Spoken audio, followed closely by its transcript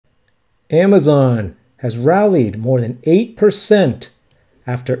Amazon has rallied more than 8%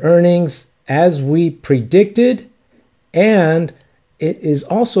 after earnings as we predicted, and it is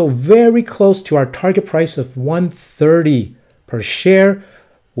also very close to our target price of $130 per share,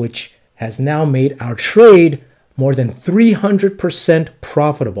 which has now made our trade more than 300%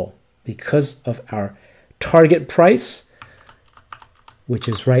 profitable because of our target price, which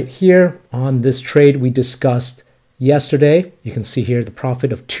is right here on this trade we discussed yesterday. You can see here the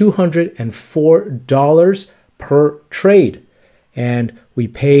profit of $204 per trade, and we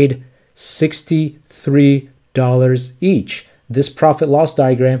paid $63 each. This profit loss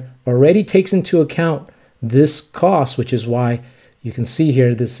diagram already takes into account this cost, which is why you can see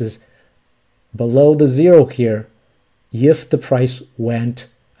here this is below the zero here if the price went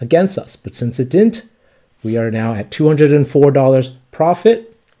against us. But since it didn't, we are now at $204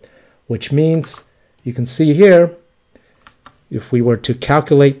 profit, which means you can see here, if we were to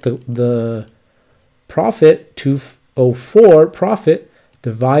calculate the profit, 204 profit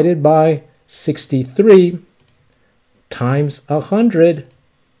divided by 63 times 100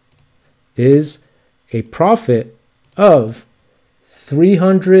 is a profit of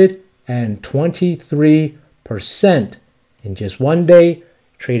 323% in just one day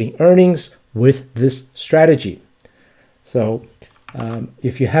trading earnings with this strategy. So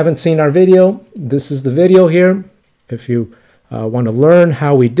if you haven't seen our video, this is the video here. If you want to learn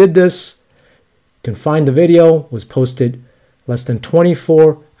how we did this, you can find the video. It was posted less than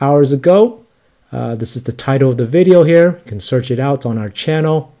 24 hours ago. This is the title of the video here. You can search it out on our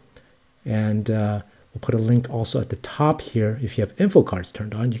channel, and we'll put a link also at the top here. If you have info cards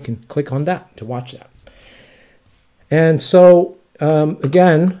turned on, you can click on that to watch that. And so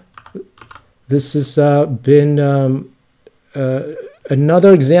again, this has been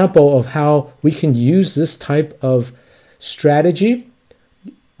another example of how we can use this type of strategy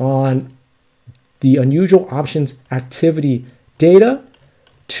on the unusual options activity data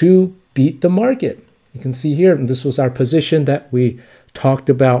to beat the market. You can see here, this was our position that we talked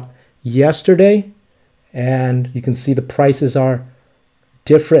about yesterday, and you can see the prices are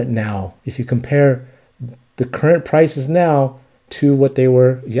different now. If you compare the current prices now to what they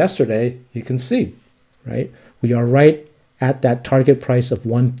were yesterday, you can see, right? We are right at that target price of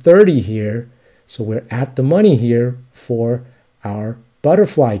 130 here. So we're at the money here for our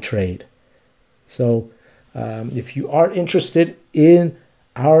butterfly trade. So if you are interested in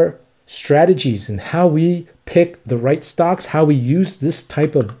our strategies and how we pick the right stocks, how we use this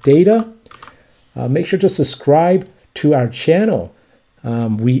type of data, make sure to subscribe to our channel.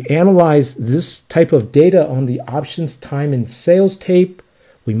 We analyze this type of data on the options time and sales tape.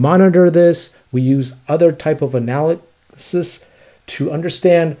 We monitor this. We use other type of analysis to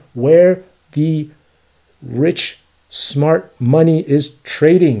understand where the rich, smart money is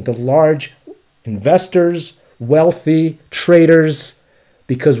trading, the large investors, wealthy traders,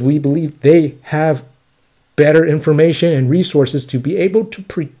 because we believe they have better information and resources to be able to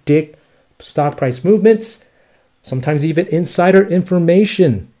predict stock price movements, sometimes even insider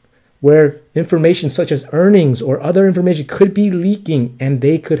information, where information such as earnings or other information could be leaking and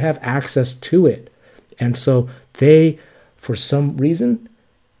they could have access to it. And so they, for some reason,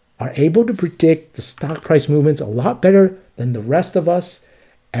 are able to predict the stock price movements a lot better than the rest of us.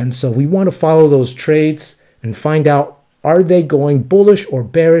 And so we want to follow those trades and find out, are they going bullish or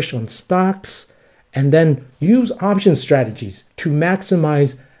bearish on stocks? And then use option strategies to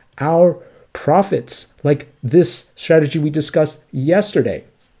maximize our profits, like this strategy we discussed yesterday.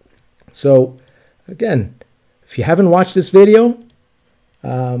 So again, if you haven't watched this video,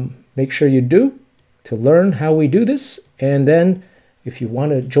 make sure you do to learn how we do this. And then if you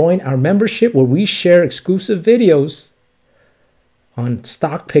want to join our membership where we share exclusive videos on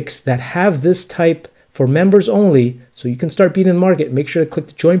stock picks that have this type for members only, so you can start beating the market, make sure to click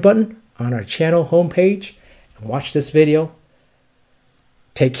the join button on our channel homepage and watch this video.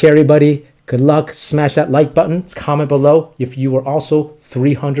 Take care, everybody. Good luck. Smash that like button. Comment below if you are also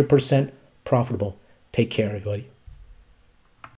 300% profitable. Take care, everybody.